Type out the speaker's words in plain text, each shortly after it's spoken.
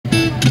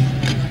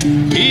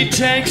It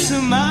takes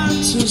a man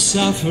to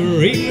suffer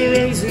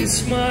ignorance and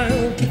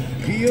smile.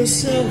 Be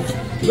yourself,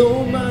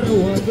 no matter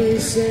what they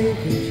say.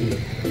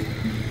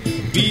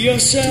 Be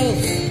yourself,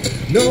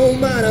 no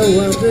matter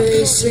what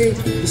they say.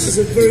 This is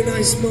a very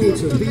nice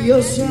motto. Be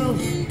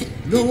yourself,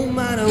 no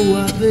matter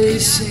what they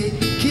say.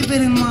 Keep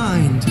it in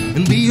mind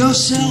and be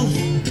yourself,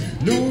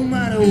 no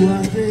matter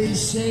what they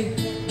say.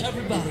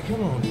 Everybody,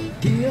 come on.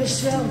 Be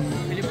yourself,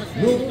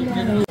 no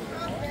matter what.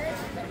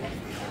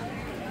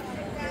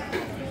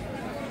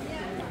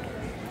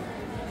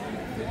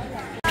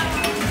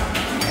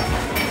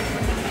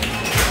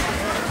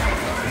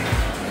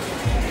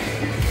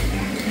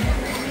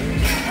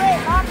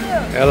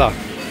 Ella.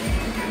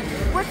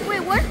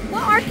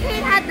 What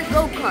arcade had the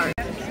go-kart?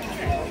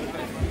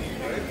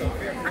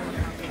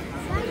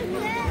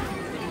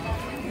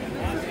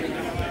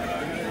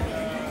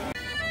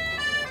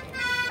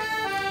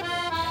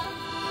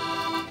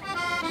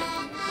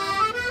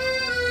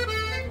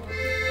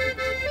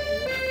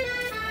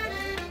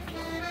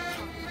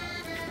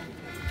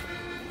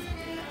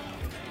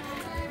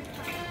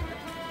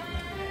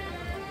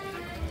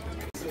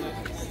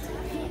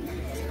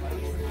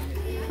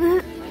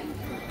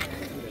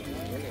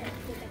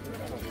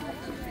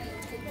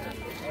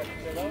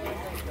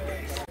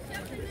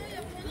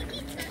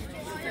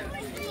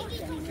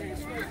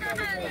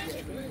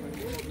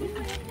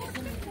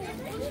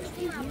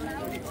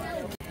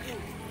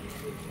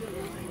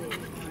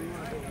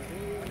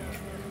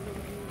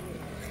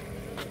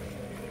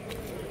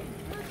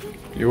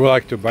 You would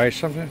like to buy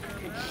something?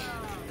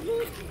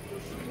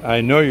 I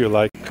know you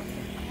like.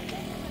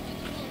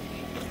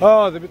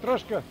 Oh, the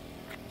Mitroshka.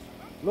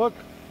 Look.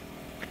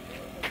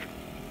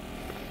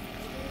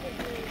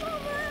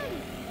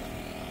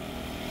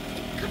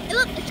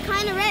 Look, it's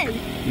kind of red.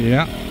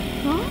 Yeah.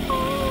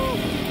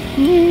 Oh.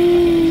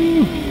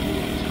 Ooh.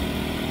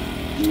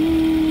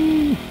 Ooh.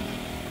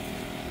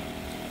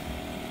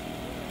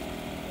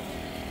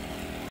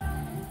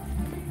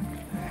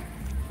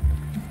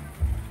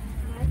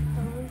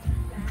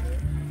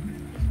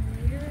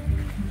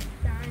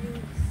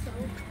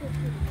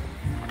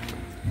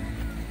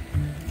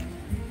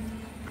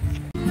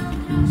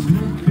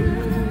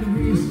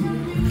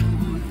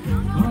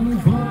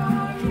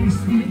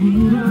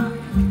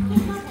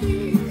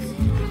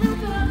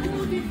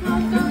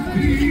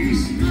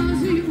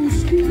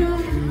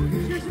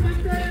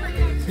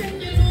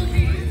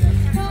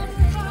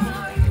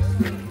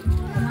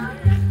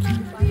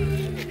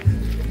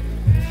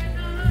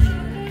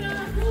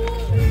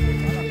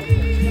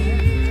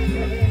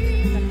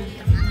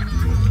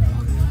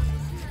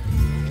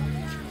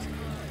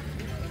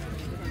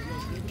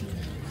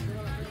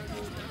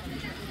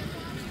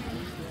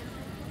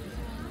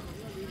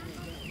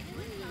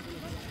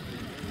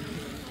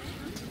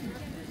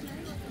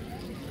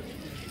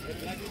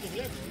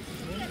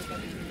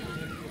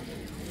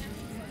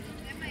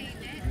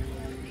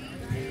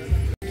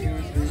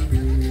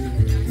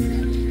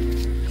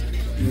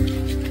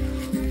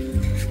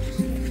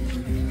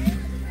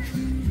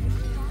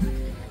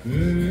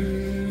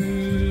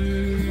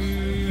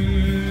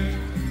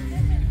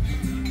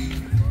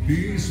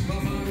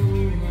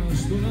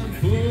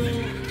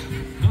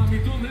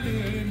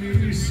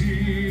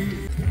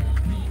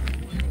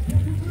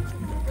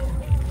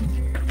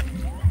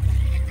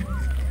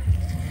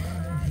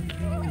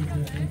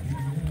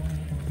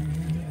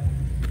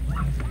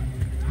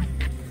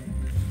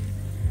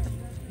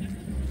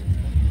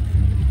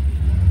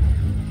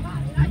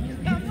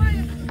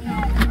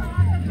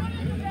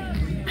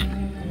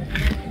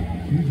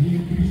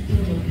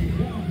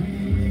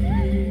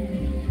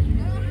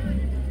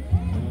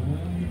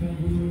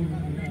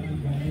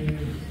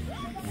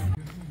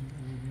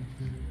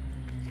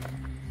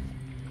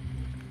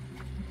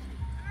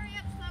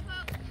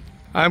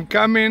 I'm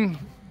coming.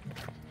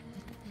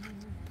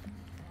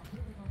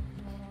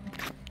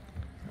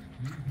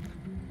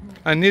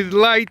 I need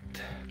light.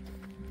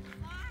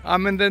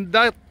 I'm in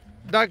the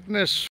darkness.